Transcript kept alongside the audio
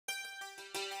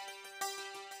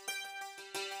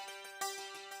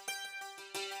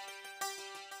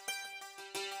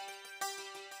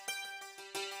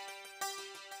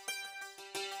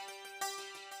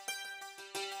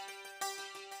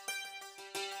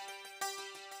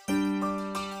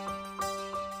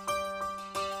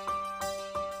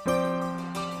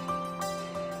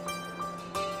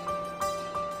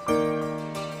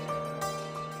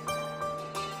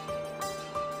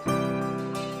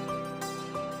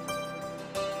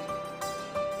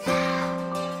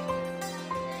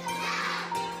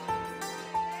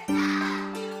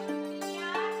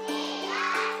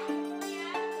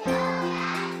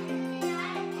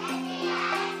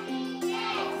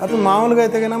అప్పుడు మామూలుగా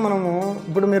అయితే కన్నా మనము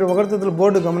ఇప్పుడు మీరు ఒకటి తరగతి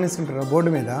బోర్డు గమనిస్తుంటారు, బోర్డు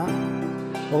మీద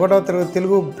ఒకటో తరగతి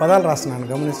తెలుగు పదాలు రాస్తున్నాను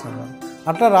గమనిస్తున్నాను,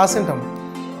 అట్లా రాసింటాం,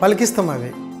 పలికిస్తాం. అవి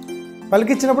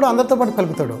పలికిచ్చినప్పుడు అందరితో పాటు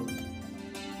పలుకుతాడు,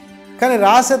 కానీ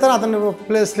రాసేతను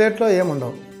అతని స్లేట్లో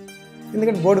ఏముండవు,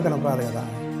 ఎందుకంటే బోర్డు కనపరాదు కదా.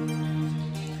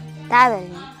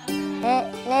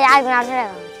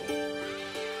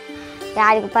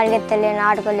 యాడికి పరిగెత్తలేను,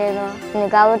 ఆడుకోలేను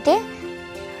కాబట్టి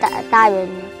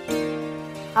తాగేది.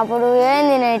 అప్పుడు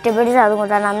ఏంది నేను ఇటు పెట్టి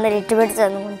చదువుకుంటాను, అందరు ఇటు పెట్టి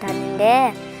చదువుకుంటానండి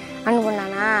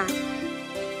అనుకున్నానా.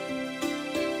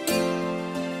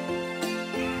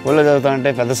 ఊళ్ళో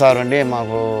చదువుతానంటే పెద్ద సార్ ఉండి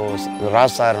మాకు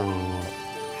రాజు సార్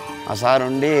ఆ సార్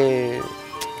ఉండి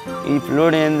ఈ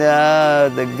పిల్లోడు ఏందా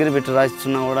దగ్గర పెట్టి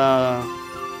రాస్తున్నా కూడా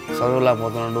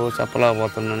చదవలేకపోతున్నాడు,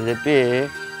 చెప్పలేకపోతున్నాడు అని చెప్పి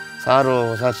సారు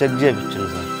ఒకసారి చెక్ చేయించాడు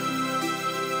సార్.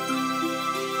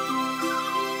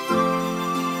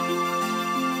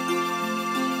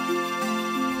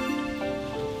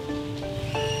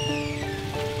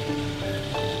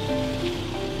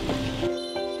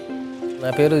 నా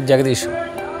పేరు జగదీష్,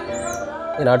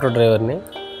 నేను ఆటో డ్రైవర్ని.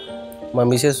 మా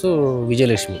మిసెస్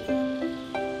విజయలక్ష్మి.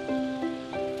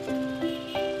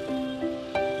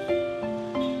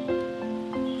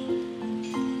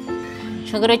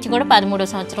 షుగర్ వచ్చి కూడా 13వ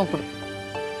సంవత్సరం. ఇప్పుడు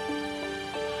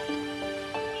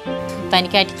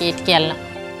పనికి ఎటుకి వెళ్ళాం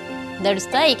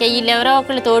దడుస్తా. ఇక వీళ్ళు ఎవరో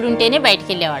ఒకళ్ళు తోడుంటేనే బయటికి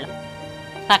వెళ్ళేవాళ్ళం,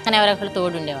 పక్కన ఎవరో ఒకళ్ళు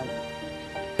తోడు ఉండేవాళ్ళు.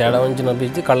 తేడా నుంచి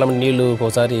పంపించి కళ్ళ నీళ్ళు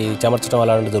ఒకసారి చెమర్చడం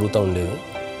అలాంటివి జరుగుతూ ఉండేది.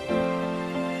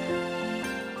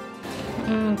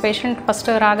 Patient first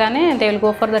రాగానే they will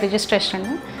go for the registration.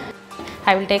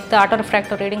 I will take the auto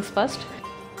refractive readings first.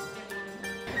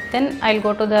 Then I will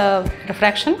go to the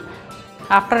refraction.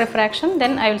 After refraction,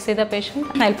 then I will see the patient.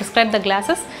 I will prescribe the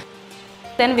glasses.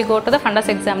 Then we go to the fundus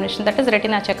examination, that is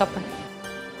retina checkup.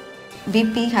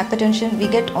 BP, hypertension, we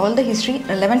get all the history,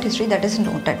 relevant history that is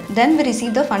noted. Then we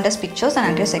receive the fundus pictures and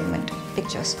anterior segment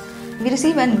pictures. We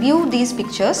receive and view these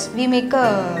pictures. We make a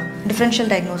differential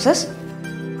diagnosis.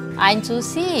 ఆయన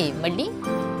చూసి మళ్ళీ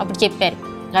అప్పుడు చెప్పారు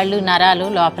కళ్ళు నరాలు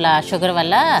లోపల sugar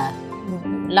వల్ల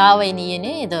లావ్ అయినాయి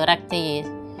అని, ఏదో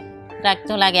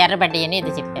రక్తంలాగా ఎర్రబడ్డాయి అని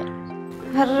ఏదో చెప్పారు.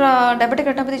 Her diabetic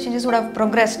retinopathy changes would have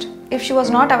progressed if she was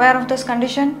not aware of this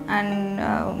condition, and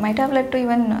might have led to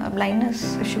even blindness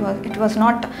if it was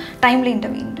not timely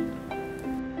intervened.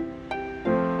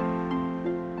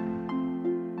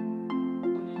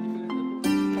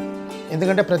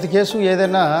 ఎందుకంటే ప్రతి కేసు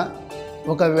ఏదైనా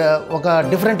ఒక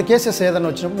డిఫరెంట్ కేసెస్ ఏదైనా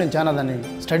వచ్చినప్పుడు నేను చాలా దాన్ని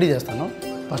study చేస్తాను.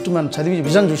 ఫస్ట్ మనం చదివి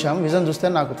విజన్ చూసాము, విజన్ చూస్తే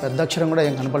నాకు పెద్ద అక్షరం కూడా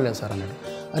ఏం కనపడలేదు సార్ అన్నాడు.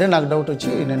 అరే నాకు డౌట్ వచ్చి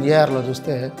నేను ఏఆర్లో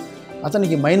చూస్తే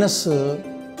అతనికి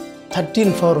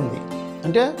 -13/4 ఉంది,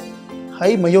 అంటే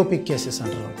హై మయోపిక్ కేసెస్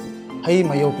అంటారు. హై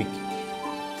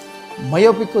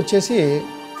మయోపిక్ వచ్చేసి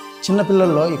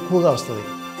చిన్నపిల్లల్లో ఎక్కువగా వస్తుంది.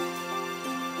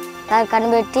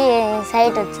 కనిపెట్టి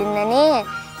సైట్ వచ్చిందని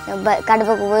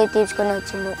కడపకు పోయి తీసుకొని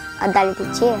వచ్చిండు, అద్దాలకి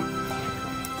ఇచ్చి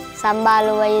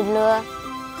సంబాలు వైర్లు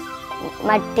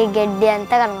మట్టి గడ్డి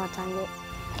అంతా కనబడుతుంది,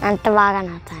 అంత బాగా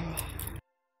కనబడుతుంది.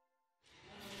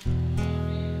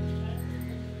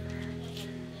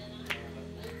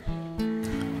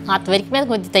 అంతవరకు మీద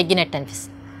కొంచెం తగ్గినట్టు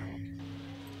అనిపిస్తుంది.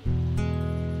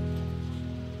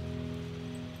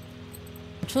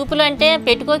 చూపులు అంటే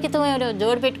పెట్టుకోకితం,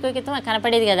 జోడు పెట్టుకోకితం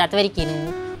కనపడేది కదా అంతవరకు.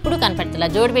 ఇప్పుడు కనపడుతున్నా,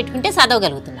 జోడు పెట్టుకుంటే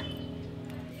చదవగలుగుతున్నా.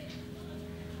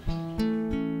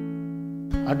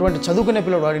 అటువంటి చదువుకునే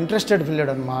పిల్లడు, వాడు ఇంట్రెస్టెడ్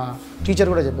పిల్లడు అని మా టీచర్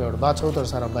కూడా చెప్పేవాడు. బాగా చదువుతాడు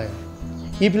సార్ అబ్బాయి.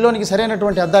 ఈ పిల్లోనికి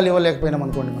సరైనటువంటి అద్దాలు ఇవ్వలేకపోయినాం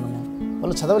అనుకోండి, మనము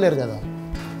వాళ్ళు చదవలేరు కదా.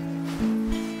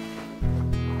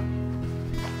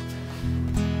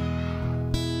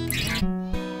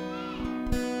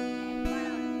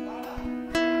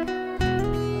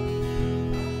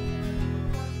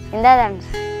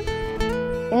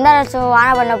 ఇందాక వాన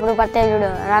పడినప్పుడు పట్టే చూడు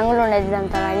రంగులు ఉండేది,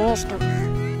 దాంతో అన్నీ ఇష్టం.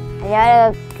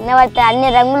 కింద పడితే అన్ని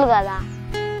రంగులు కదా,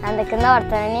 అంత కింద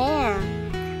పడతానని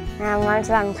నా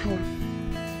మనసులో అనుకున్నా.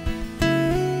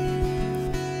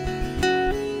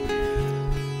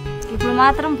 ఇప్పుడు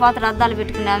మాత్రం పోతాడు, అద్దాలు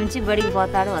పెట్టుకుని నుంచి బడికి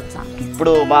పోతాడు, వచ్చాం.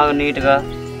 ఇప్పుడు బాగా నీట్గా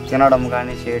తినడం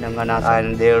కానీ చేయడం కానీ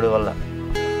ఆయన దేవుడి వల్ల.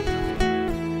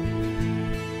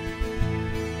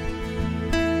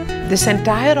 This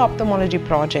entire ophthalmology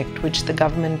project, which the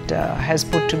government has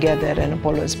put together and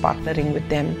Apollo is partnering with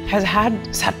them, has had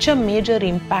such a major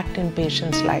impact in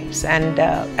patients' lives. And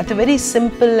at a very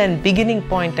simple and beginning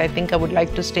point, I think I would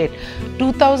like to state,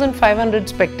 2,500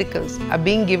 spectacles are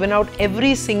being given out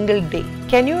every single day.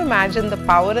 Can you imagine the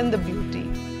power and the beauty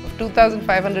of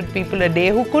 2,500 people a day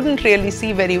who couldn't really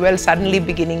see very well suddenly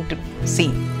beginning to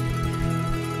see?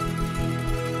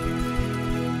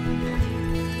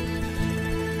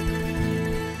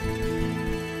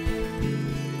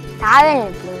 తాబేలు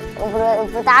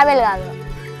ఇప్పుడు తాబేలు కాదు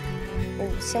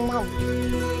సింహం.